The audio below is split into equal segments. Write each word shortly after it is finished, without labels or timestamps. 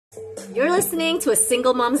You're listening to A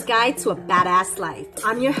Single Mom's Guide to a Badass Life.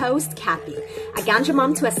 I'm your host, Kathy, a ganja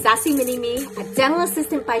mom to a sassy mini-me, a dental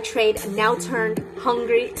assistant by trade, and now turned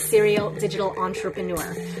hungry serial digital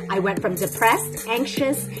entrepreneur. I went from depressed,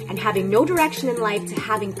 anxious, and having no direction in life to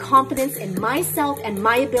having confidence in myself and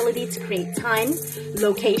my ability to create time,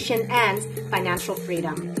 location, and financial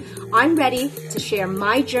freedom. I'm ready to share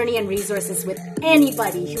my journey and resources with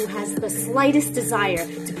anybody who has the slightest desire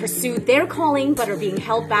to pursue their calling but are being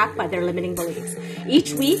held back by their limiting beliefs.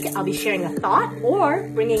 Each week, I'll be sharing a thought or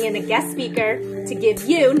bringing in a guest speaker to give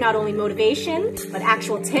you not only motivation, but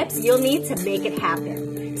actual tips you'll need to make it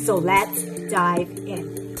happen. So let's dive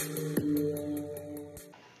in.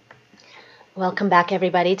 Welcome back,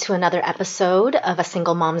 everybody, to another episode of A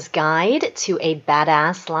Single Mom's Guide to a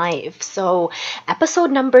Badass Life. So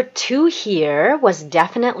episode number 2 here was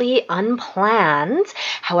definitely unplanned.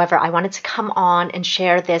 However, I wanted to come on and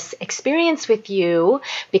share this experience with you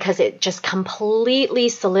because it just completely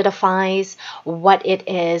solidifies what it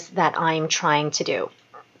is that I'm trying to do.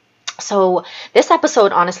 So this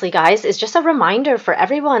episode, honestly, guys, is just a reminder for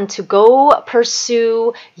everyone to go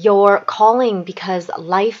pursue your calling because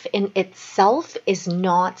life in itself is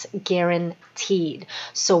not guaranteed.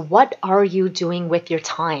 So what are you doing with your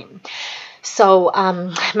time? So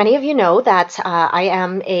many of you know that I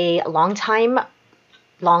am a long-time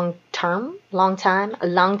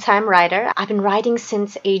rider. I've been riding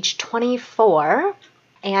since age 24.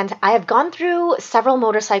 And I have gone through several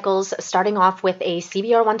motorcycles, starting off with a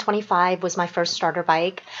CBR 125 was my first starter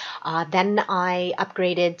bike. Then I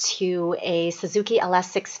upgraded to a Suzuki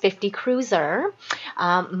LS 650 Cruiser.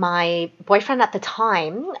 My boyfriend at the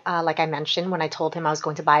time, like I mentioned, when I told him I was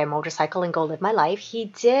going to buy a motorcycle and go live my life, he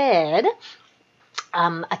did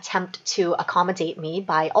attempt to accommodate me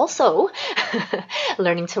by also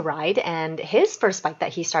learning to ride, and his first bike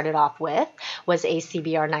that he started off with was a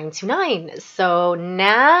CBR 929. So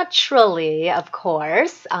naturally, of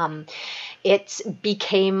course, it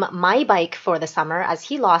became my bike for the summer as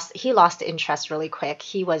he lost interest really quick.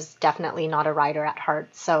 He was definitely not a rider at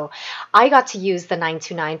heart. So I got to use the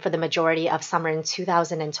 929 for the majority of summer in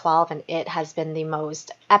 2012, and it has been the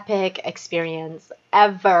most epic experience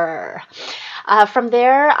ever. From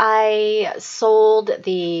there, I sold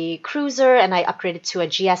the Cruiser and I upgraded to a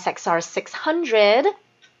GSXR 600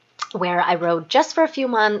 where I rode just for a few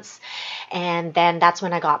months, and then that's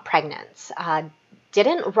when I got pregnant.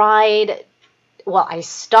 Didn't ride, well, I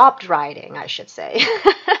stopped riding, I should say.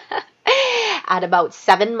 At about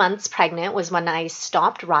 7 months pregnant was when I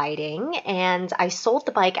stopped riding, and I sold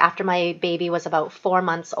the bike after my baby was about 4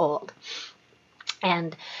 months old.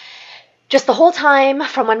 And just the whole time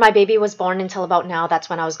from when my baby was born until about now, that's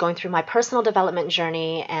when I was going through my personal development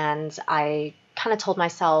journey, and I kind of told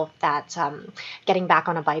myself that getting back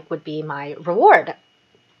on a bike would be my reward.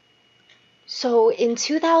 So in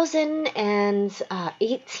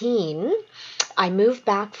 2018, I moved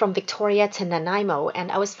back from Victoria to Nanaimo,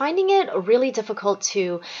 and I was finding it really difficult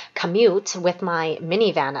to commute with my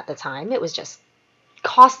minivan at the time. It was just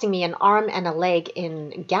costing me an arm and a leg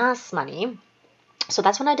in gas money. So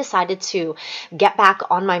that's when I decided to get back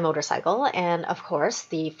on my motorcycle. And of course,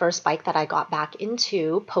 the first bike that I got back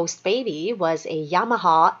into post-baby was a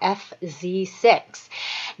Yamaha FZ6.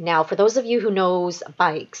 Now, for those of you who knows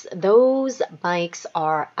bikes, those bikes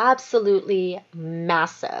are absolutely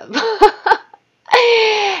massive.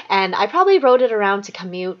 And I probably rode it around to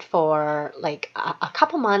commute for like a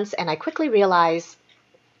couple months, and I quickly realized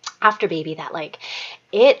after baby that like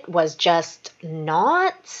it was just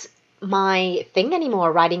not my thing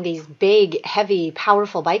anymore, riding these big, heavy,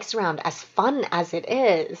 powerful bikes around, as fun as it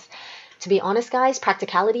is. To be honest, guys,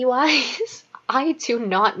 practicality-wise, I do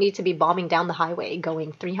not need to be bombing down the highway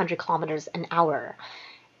going 300 kilometers an hour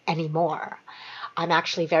anymore. I'm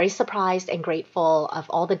actually very surprised and grateful of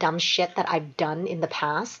all the dumb shit that I've done in the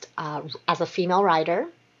past as a female rider.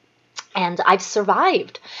 And I've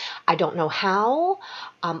survived. I don't know how.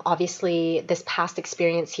 Obviously, this past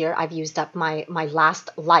experience here, I've used up my last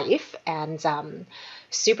life, and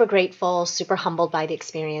super grateful, super humbled by the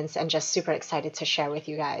experience, and just super excited to share with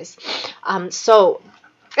you guys. So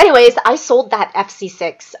anyways, I sold that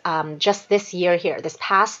FC6 just this year here, this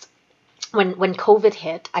past when COVID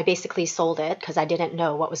hit, I basically sold it because I didn't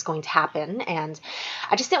know what was going to happen, and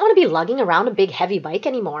I just didn't want to be lugging around a big heavy bike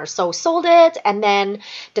anymore. So sold it, and then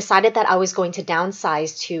decided that I was going to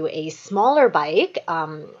downsize to a smaller bike,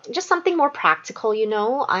 just something more practical, you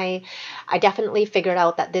know. I definitely figured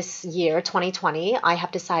out that this year, 2020, I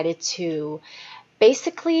have decided to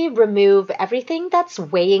basically remove everything that's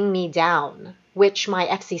weighing me down, which my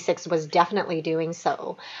XC6 was definitely doing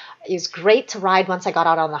so. It was great to ride once I got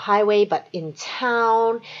out on the highway, but in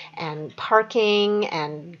town and parking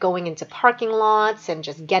and going into parking lots and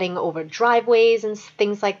just getting over driveways and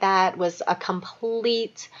things like that was a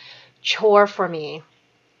complete chore for me.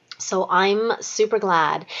 So I'm super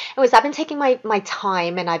glad. Anyways, I've been taking my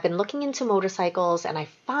time and I've been looking into motorcycles, and I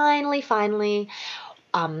finally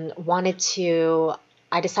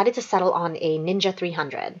I decided to settle on a Ninja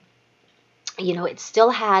 300. You know, it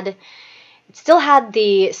still had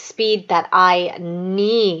the speed that I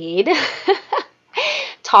need.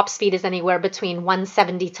 Top speed is anywhere between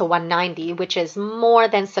 170 to 190, which is more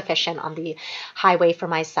than sufficient on the highway for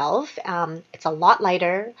myself. It's a lot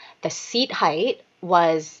lighter. The seat height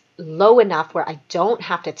was low enough where I don't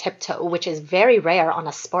have to tiptoe, which is very rare on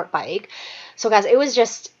a sport bike. So guys, it was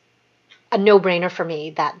just a no-brainer for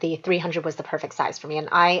me that the 300 was the perfect size for me. And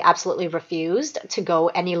I absolutely refused to go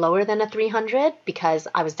any lower than a 300 because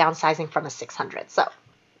I was downsizing from a 600. So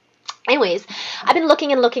anyways, I've been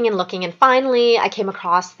looking and looking and looking, and finally I came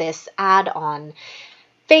across this ad on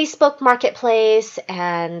Facebook Marketplace,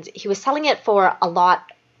 and he was selling it for a lot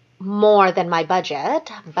more than my budget,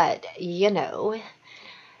 but you know,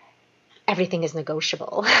 everything is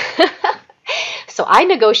negotiable. So I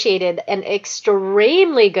negotiated an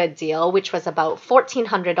extremely good deal, which was about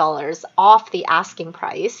 $1,400 off the asking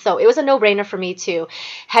price. So it was a no-brainer for me to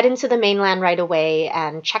head into the mainland right away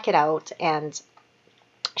and check it out. And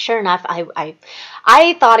sure enough,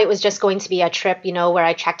 I thought it was just going to be a trip, you know, where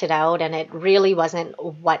I checked it out, and it really wasn't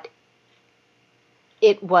what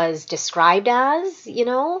it was described as, you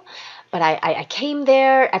know. But I came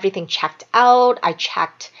there, everything checked out. I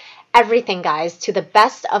checked everything, guys, to the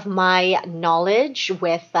best of my knowledge,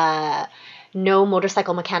 with no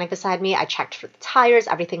motorcycle mechanic beside me. I checked for the tires.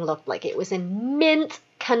 Everything looked like it was in mint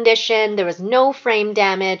condition. There was no frame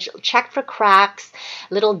damage. Checked for cracks,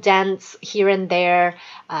 little dents here and there.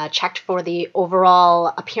 Checked for the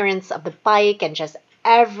overall appearance of the bike, and just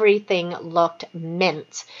everything looked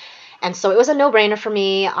mint. And so it was a no-brainer for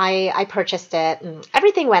me. I purchased it, and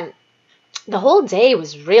everything went. The whole day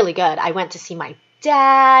was really good. I went to see my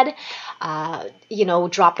dad, you know,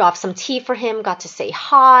 dropped off some tea for him, got to say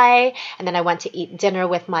hi, and then I went to eat dinner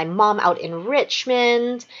with my mom out in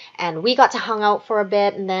Richmond, and we got to hang out for a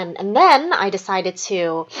bit, and then I decided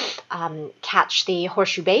to catch the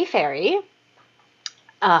Horseshoe Bay ferry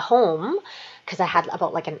home, because I had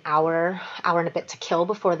about like an hour and a bit to kill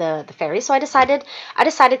before the ferry. So I decided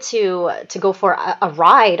to go for a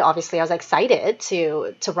ride. Obviously, I was excited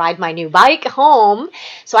to ride my new bike home.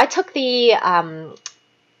 So I took the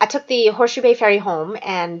Horseshoe Bay ferry home,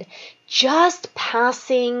 and just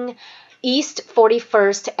passing East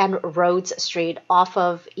 41st and Rhodes Street off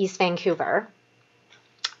of East Vancouver,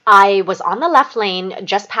 I was on the left lane,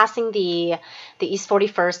 just passing the East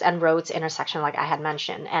 41st and Rhodes intersection, like I had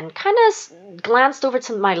mentioned, and kind of glanced over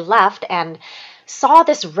to my left and saw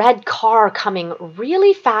this red car coming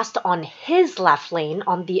really fast on his left lane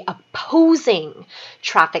on the opposing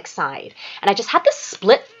traffic side. And I just had this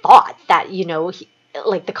split thought that, you know,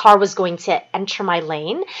 like the car was going to enter my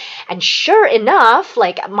lane. And sure enough,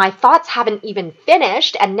 like my thoughts haven't even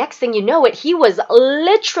finished, and next thing you know it, he was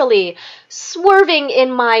literally swerving in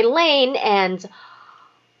my lane. And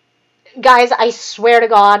guys, I swear to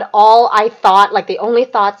God, all I thought, like the only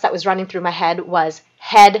thoughts that was running through my head was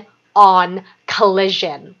head on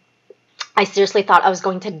collision. I seriously thought I was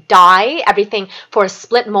going to die. Everything, for a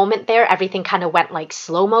split moment there, everything kind of went like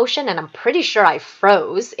slow motion, and I'm pretty sure I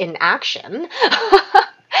froze in action.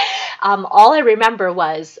 All I remember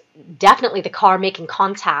was definitely the car making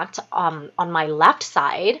contact on my left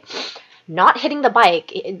side, not hitting the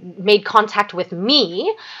bike. It made contact with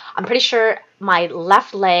me. I'm pretty sure my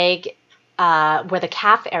left leg, where the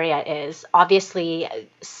calf area is, obviously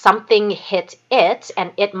something hit it,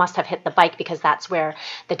 and it must have hit the bike, because that's where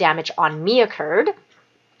the damage on me occurred.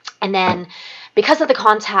 And then because of the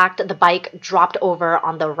contact, the bike dropped over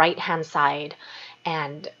on the right-hand side,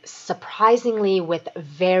 and surprisingly with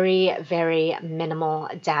very, very minimal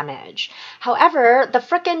damage. However, the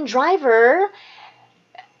frickin' driver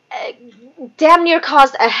damn near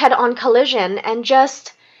caused a head-on collision and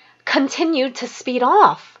just continued to speed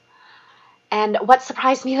off. And what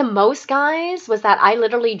surprised me the most, guys, was that I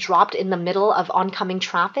literally dropped in the middle of oncoming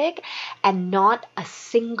traffic, and not a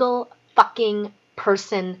single fucking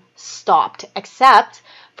person stopped, except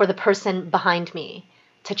for the person behind me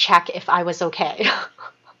to check if I was okay.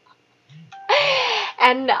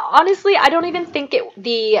 And honestly, I don't even think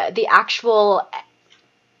the actual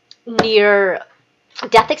near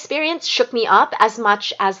death experience shook me up as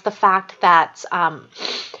much as the fact that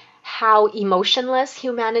how emotionless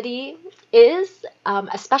humanity is,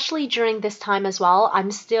 especially during this time as well.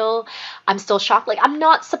 I'm still shocked. Like, I'm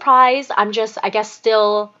not surprised. I'm just, I guess,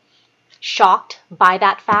 still shocked by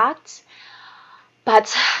that fact.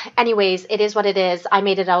 But anyways, it is what it is. I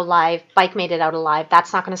made it out alive. Bike made it out alive.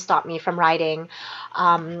 That's not going to stop me from riding.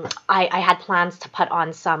 I had plans to put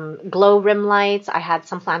on some glow rim lights. I had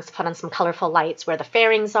some plans to put on some colorful lights where the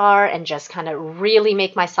fairings are and just kind of really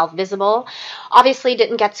make myself visible. Obviously,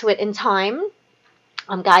 didn't get to it in time.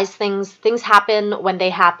 Guys, things happen when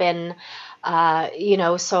they happen.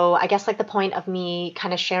 So I guess like the point of me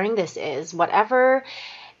kind of sharing this is whatever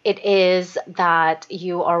it is that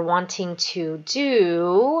you are wanting to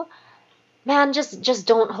do, man, just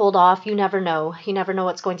don't hold off. You never know. You never know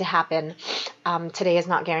what's going to happen. Today is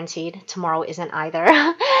not guaranteed. Tomorrow isn't either.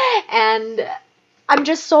 And I'm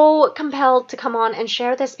just so compelled to come on and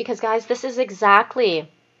share this because, guys, this is exactly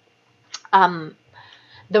the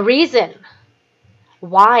reason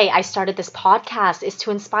why I started this podcast, is to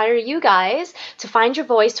inspire you guys to find your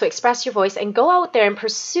voice, to express your voice, and go out there and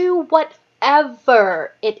pursue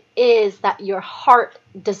whatever it is that your heart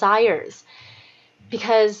desires.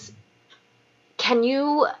 Because can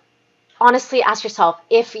you honestly ask yourself,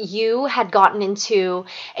 if you had gotten into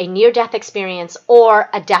a near-death experience or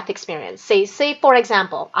a death experience, say for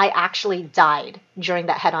example, I actually died during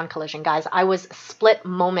that head-on collision, guys. I was split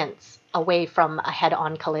moments away from a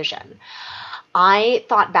head-on collision. I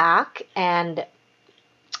thought back and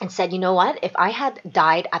said, you know what? If I had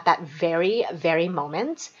died at that very, very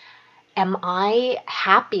moment, am I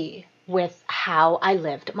happy with how I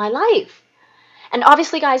lived my life? And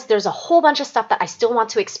obviously, guys, there's a whole bunch of stuff that I still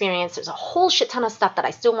want to experience. There's a whole shit ton of stuff that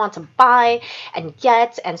I still want to buy and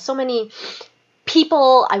get, and so many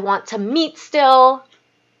people I want to meet still.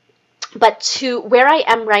 But to where I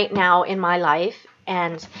am right now in my life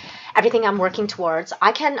and everything I'm working towards,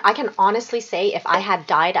 I can honestly say if I had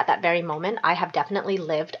died at that very moment, I have definitely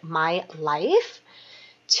lived my life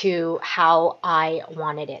to how I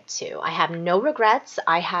wanted it to. I have no regrets.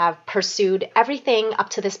 I have pursued everything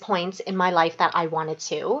up to this point in my life that I wanted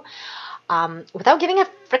to, without giving a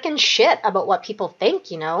freaking shit about what people think,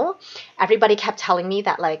 Everybody kept telling me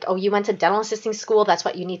that, like, oh, you went to dental assisting school, that's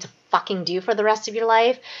what you need to fucking do for the rest of your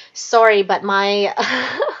life. Sorry, but my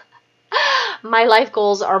my life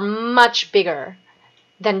goals are much bigger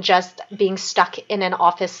than just being stuck in an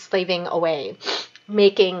office slaving away,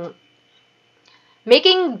 making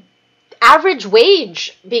average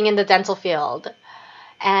wage being in the dental field.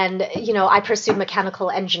 And, I pursued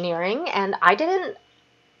mechanical engineering, and I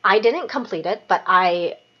didn't complete it, but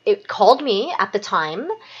it called me at the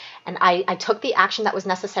time, and I took the action that was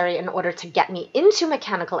necessary in order to get me into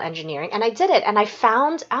mechanical engineering, and I did it. And I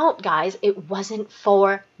found out, guys, it wasn't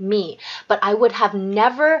for me. But I would have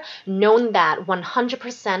never known that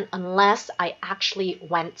 100% unless I actually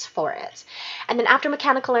went for it. And then after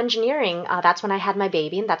mechanical engineering, that's when I had my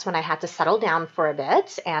baby, and that's when I had to settle down for a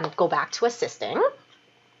bit and go back to assisting.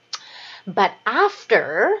 But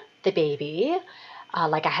after the baby,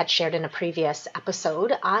 like I had shared in a previous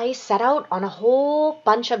episode, I set out on a whole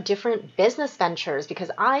bunch of different business ventures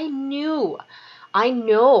because I know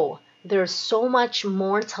there's so much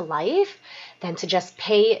more to life than to just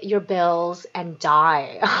pay your bills and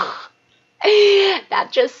die. That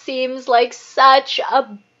just seems like such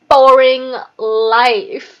a boring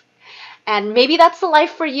life. And maybe that's the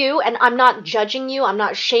life for you, and I'm not judging you, I'm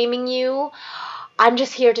not shaming you. I'm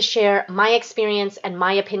just here to share my experience and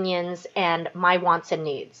my opinions and my wants and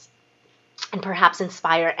needs, and perhaps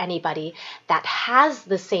inspire anybody that has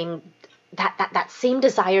the same that same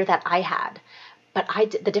desire that I had. But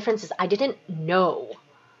the difference is I didn't know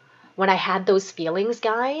when I had those feelings,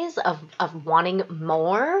 guys, of wanting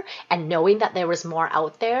more and knowing that there was more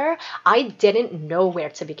out there. I didn't know where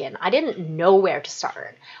to begin. I didn't know where to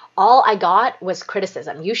start. All I got was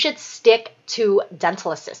criticism. You should stick to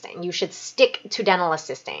dental assisting. You should stick to dental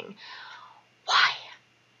assisting. Why?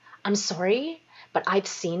 I'm sorry, but I've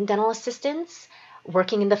seen dental assistants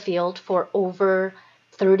working in the field for over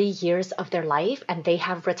 30 years of their life, and they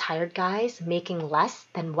have retired, guys, making less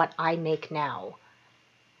than what I make now.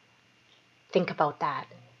 Think about that.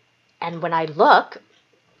 And when I look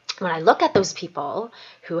at those people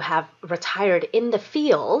who have retired in the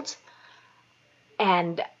field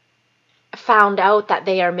and found out that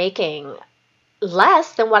they are making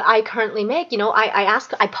less than what I currently make,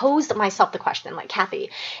 I posed myself the question, like, Kathy,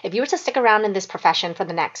 if you were to stick around in this profession for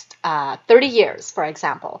the next 30 years, for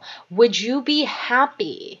example, would you be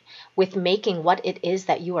happy with making what it is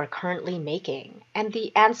that you are currently making? And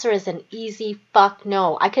the answer is an easy fuck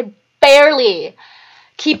no. I could barely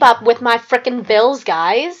keep up with my frickin' bills,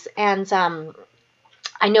 guys. And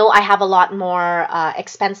I know I have a lot more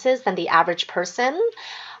expenses than the average person.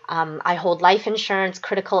 I hold life insurance,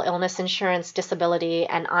 critical illness insurance, disability,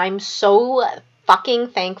 and I'm so fucking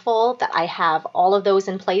thankful that I have all of those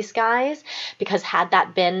in place, guys, because had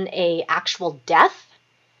that been a actual death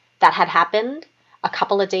that had happened a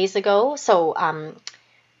couple of days ago, so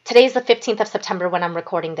today's the 15th of September when I'm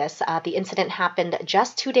recording this. The incident happened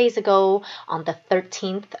just 2 days ago on the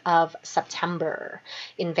 13th of September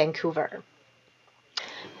in Vancouver.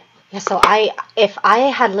 Yeah, so if I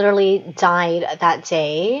had literally died that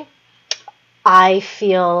day, I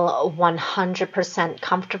feel 100%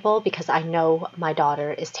 comfortable because I know my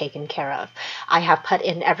daughter is taken care of. I have put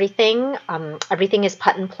in everything. Everything is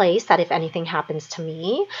put in place that if anything happens to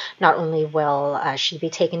me, not only will she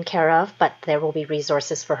be taken care of, but there will be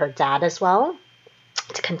resources for her dad as well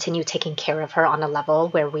to continue taking care of her on a level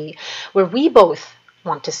where we both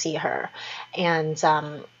want to see her. And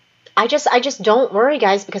I just don't worry,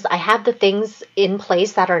 guys, because I have the things in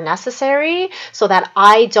place that are necessary so that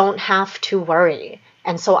I don't have to worry.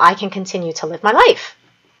 And so I can continue to live my life.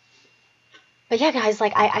 But yeah, guys,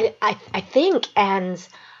 like I think, and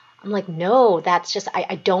I'm like, no, that's just,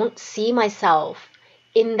 I don't see myself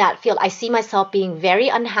in that field. I see myself being very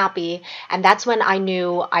unhappy. And that's when I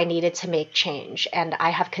knew I needed to make change. And I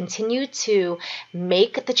have continued to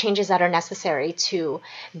make the changes that are necessary to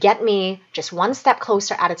get me just one step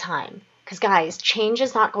closer at a time. Because guys, change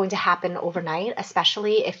is not going to happen overnight,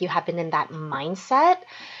 especially if you have been in that mindset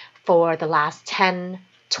for the last 10,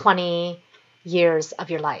 20 years of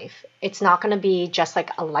your life. It's not going to be just like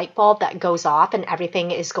a light bulb that goes off and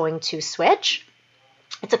everything is going to switch.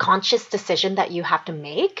 It's a conscious decision that you have to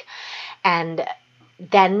make. And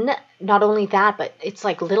then not only that, but it's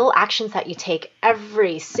like little actions that you take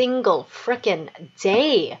every single freaking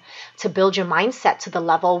day to build your mindset to the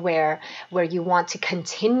level where you want to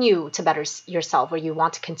continue to better yourself, where you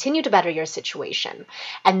want to continue to better your situation.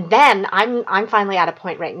 And then I'm finally at a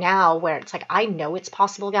point right now where it's like, I know it's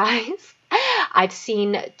possible, guys. I've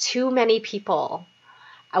seen too many people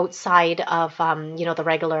outside of the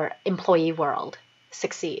regular employee world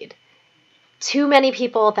succeed. Too many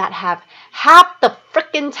people that have half the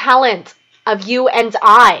freaking talent of you and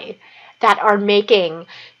I that are making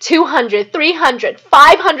 $200,000, $300,000,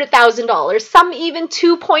 $500,000, some even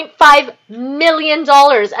 $2.5 million.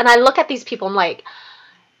 And I look at these people, I'm like,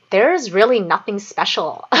 there's really nothing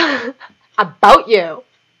special about you,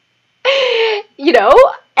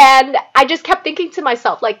 And I just kept thinking to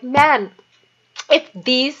myself, like, man, if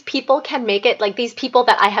these people can make it, like these people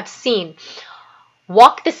that I have seen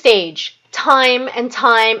walk the stage time and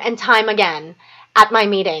time and time again at my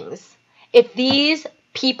meetings, if these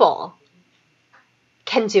people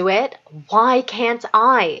can do it, why can't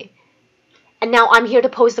I? And now I'm here to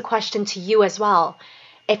pose the question to you as well.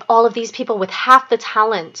 If all of these people with half the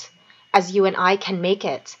talent as you and I can make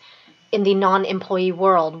it in the non-employee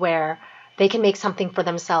world where they can make something for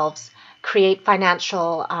themselves, create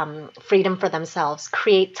financial freedom for themselves,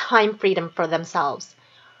 create time freedom for themselves,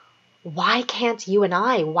 why can't you and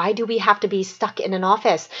I? Why do we have to be stuck in an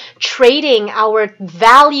office trading our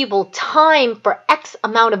valuable time for X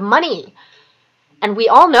amount of money? And we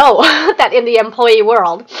all know that in the employee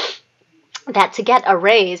world, that to get a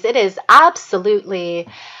raise, it is absolutely,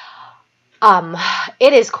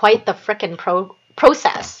 it is quite the frickin'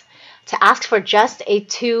 process to ask for just a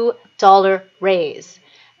 $2 raise.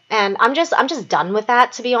 And I'm just done with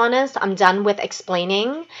that, to be honest. I'm done with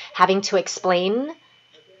having to explain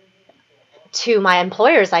to my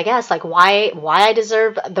employers, I guess, like why I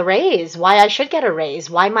deserve the raise, why I should get a raise,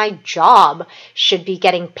 why my job should be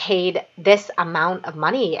getting paid this amount of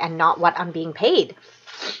money and not what I'm being paid,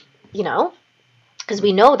 because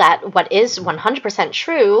we know that what is 100%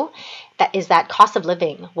 true, that is that cost of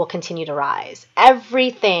living will continue to rise.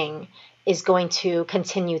 Everything is going to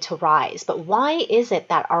continue to rise. But why is it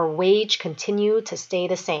that our wage continue to stay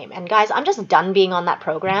the same? And guys, I'm just done being on that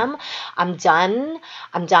program. I'm done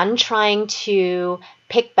trying to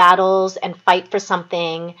pick battles and fight for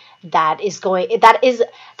something that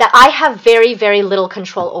I have very, very little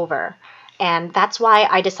control over. And that's why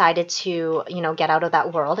I decided to, get out of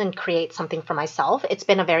that world and create something for myself. It's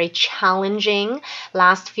been a very challenging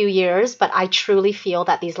last few years, but I truly feel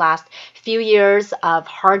that these last few years of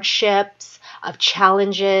hardships, of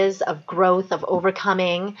challenges, of growth, of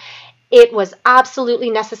overcoming, it was absolutely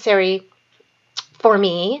necessary for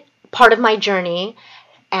me, part of my journey,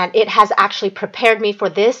 and it has actually prepared me for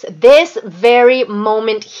this very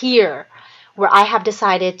moment here, where I have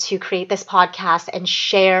decided to create this podcast and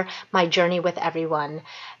share my journey with everyone.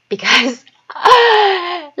 Because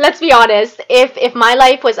Let's be honest. If my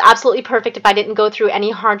life was absolutely perfect, if I didn't go through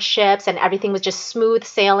any hardships and everything was just smooth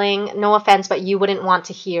sailing, no offense, but you wouldn't want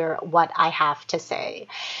to hear what I have to say.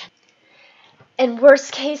 And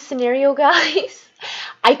worst case scenario, guys,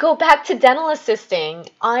 I go back to dental assisting.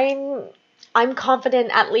 I'm confident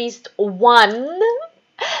at least one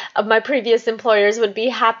of my previous employers would be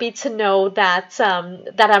happy to know that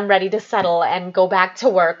I'm ready to settle and go back to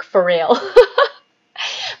work for real.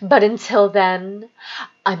 But until then,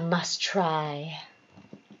 I must try.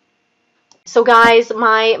 So guys,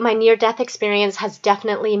 my near death experience has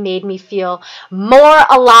definitely made me feel more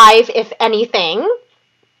alive, if anything.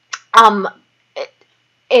 Um it,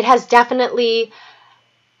 it has definitely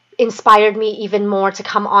inspired me even more to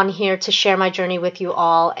come on here to share my journey with you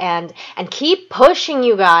all and keep pushing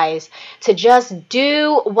you guys to just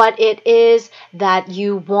do what it is that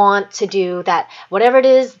you want to do, that whatever it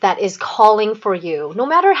is that is calling for you, no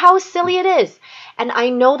matter how silly it is. And I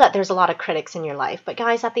know that there's a lot of critics in your life, but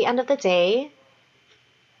guys, at the end of the day,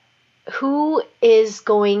 who is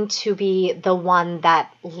going to be the one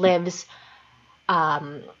that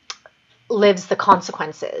um, lives the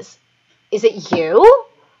consequences? Is it you?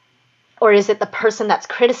 Or is it the person that's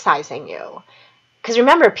criticizing you? Because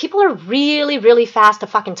remember, people are really, really fast to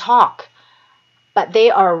fucking talk, but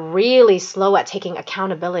they are really slow at taking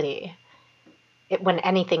accountability when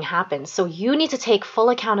anything happens. So you need to take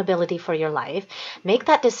full accountability for your life, make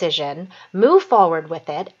that decision, move forward with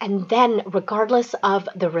it, and then regardless of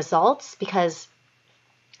the results, because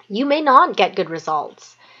you may not get good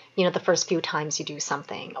results, the first few times you do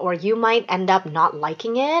something, or you might end up not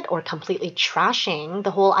liking it or completely trashing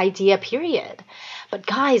the whole idea, period. But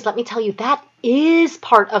guys, let me tell you, that is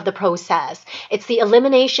part of the process. It's the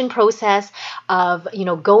elimination process of,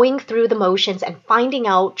 going through the motions and finding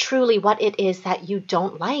out truly what it is that you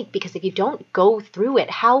don't like. Because if you don't go through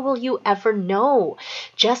it, how will you ever know?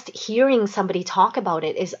 Just hearing somebody talk about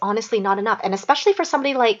it is honestly not enough. And especially for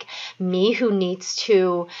somebody like me who needs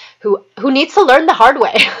to learn the hard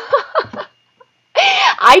way.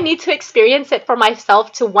 I need to experience it for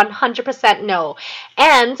myself to 100% know.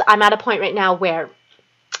 And I'm at a point right now where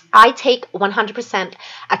I take 100%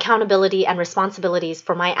 accountability and responsibilities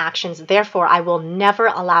for my actions. Therefore, I will never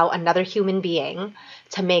allow another human being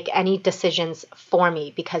to make any decisions for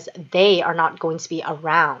me, because they are not going to be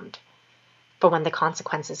around for when the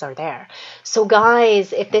consequences are there. So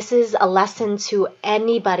guys, if this is a lesson to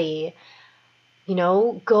anybody,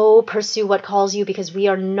 go pursue what calls you, because we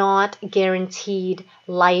are not guaranteed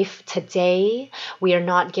life today. We are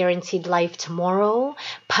not guaranteed life tomorrow.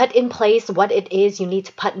 Put in place what it is you need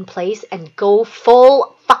to put in place and go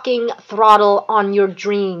full fucking throttle on your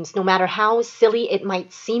dreams, no matter how silly it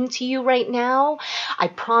might seem to you right now. I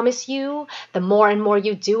promise you, the more and more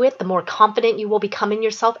you do it, the more confident you will become in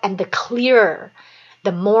yourself, and the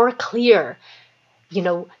more clear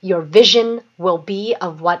your vision will be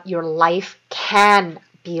of what your life can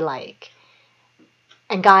be like.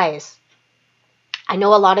 And guys, I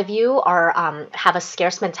know a lot of you have a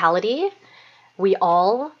scarce mentality. We have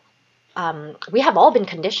all been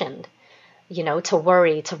conditioned, to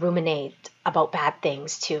worry, to ruminate about bad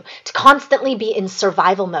things, to constantly be in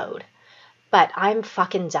survival mode. But I'm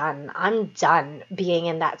fucking done. I'm done being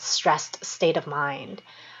in that stressed state of mind.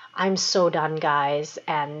 I'm so done, guys.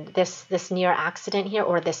 And this near accident here,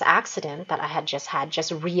 or this accident that I had,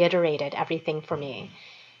 just reiterated everything for me.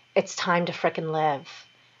 It's time to frickin' live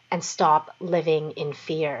and stop living in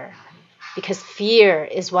fear. Because fear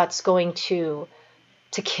is what's going to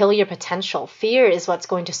kill your potential. Fear is what's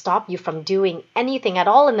going to stop you from doing anything at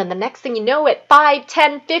all. And then the next thing you know, 5,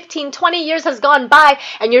 10, 15, 20 years has gone by,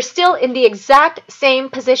 and you're still in the exact same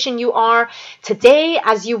position you are today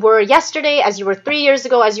as you were yesterday, as you were 3 years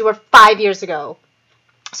ago, as you were 5 years ago.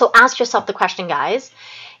 So ask yourself the question, guys.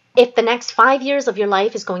 If the next 5 years of your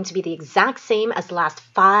life is going to be the exact same as the last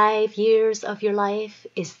 5 years of your life,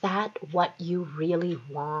 is that what you really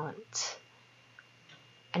want?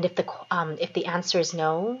 And if the answer is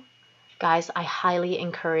no, guys, I highly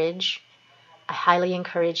encourage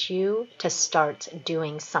you to start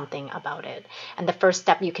doing something about it. And the first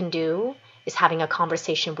step you can do is having a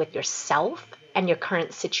conversation with yourself and your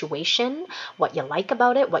current situation, what you like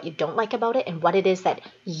about it, what you don't like about it, and what it is that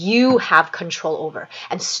you have control over.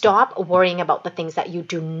 And stop worrying about the things that you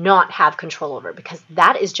do not have control over, because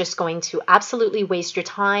that is just going to absolutely waste your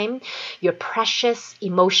time, your precious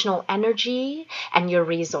emotional energy, and your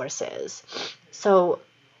resources. So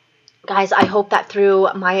guys, I hope that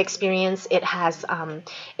through my experience, it has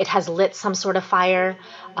lit some sort of fire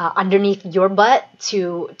underneath your butt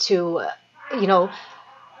to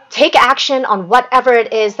take action on whatever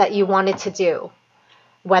it is that you wanted to do.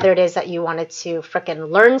 Whether it is that you wanted to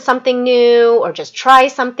frickin' learn something new or just try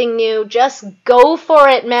something new, just go for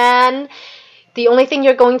it, man. The only thing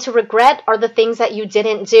you're going to regret are the things that you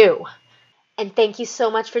didn't do. And thank you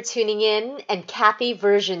so much for tuning in. And Kathy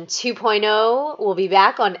version 2.0 will be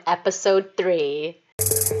back on episode 3.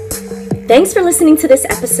 Thanks for listening to this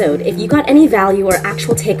episode. If you got any value or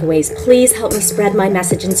actual takeaways, please help me spread my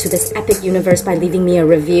message into this epic universe by leaving me a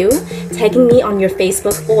review, tagging me on your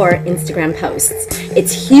Facebook or Instagram posts.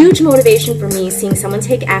 It's huge motivation for me seeing someone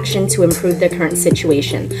take action to improve their current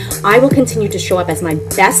situation. I will continue to show up as my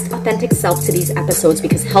best authentic self to these episodes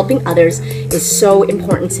because helping others is so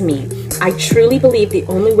important to me. I truly believe the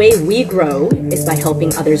only way we grow is by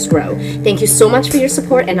helping others grow. Thank you so much for your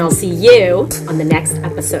support, and I'll see you on the next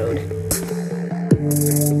episode.